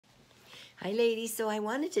Hi ladies, so I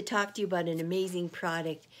wanted to talk to you about an amazing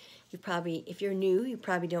product. You probably, if you're new, you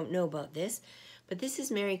probably don't know about this, but this is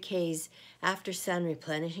Mary Kay's After Sun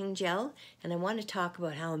Replenishing Gel, and I want to talk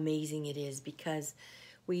about how amazing it is because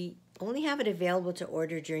we only have it available to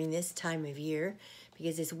order during this time of year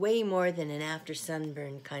because it's way more than an after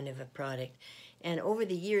sunburn kind of a product. And over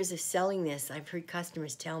the years of selling this, I've heard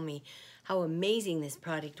customers tell me how amazing this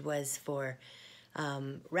product was for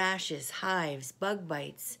rashes, hives, bug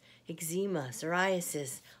bites, eczema,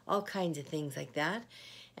 psoriasis, all kinds of things like that.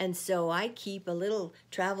 And so I keep a little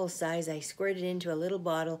travel size, I squirt it into a little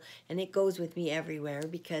bottle, and it goes with me everywhere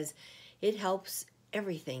because it helps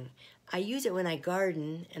everything. I use it when I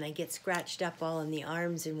garden and I get scratched up all in the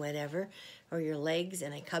arms and whatever, or your legs,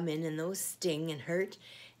 and I come in and those sting and hurt.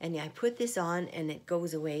 And I put this on and it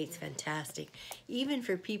goes away. It's fantastic. Even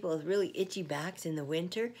for people with really itchy backs in the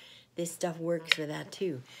winter, this stuff works for that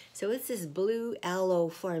too. So it's this blue aloe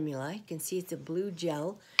formula. You can see it's a blue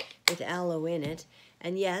gel with aloe in it.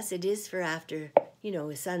 And yes, it is for after, you know,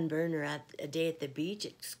 a sunburn or a day at the beach.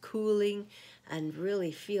 It's cooling and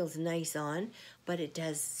really feels nice on, but it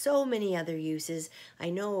does so many other uses. I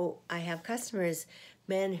know I have customers,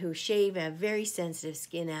 men who shave, have very sensitive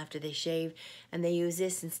skin after they shave, and they use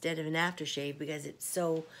this instead of an aftershave because it's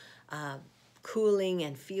so cooling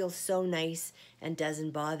and feels so nice and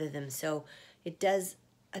doesn't bother them. So it does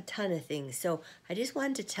a ton of things. So I just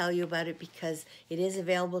wanted to tell you about it because it is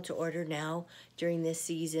available to order now during this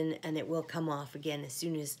season, and it will come off again as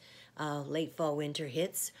soon as late fall winter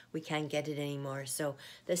hits. We can't get it anymore. So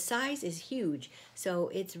the size is huge.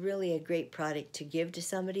 So it's really a great product to give to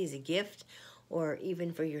somebody as a gift, or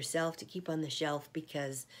even for yourself to keep on the shelf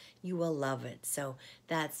because you will love it. So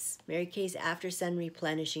that's Mary Kay's After Sun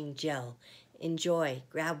Replenishing Gel. Enjoy.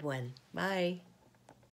 Grab one. Bye.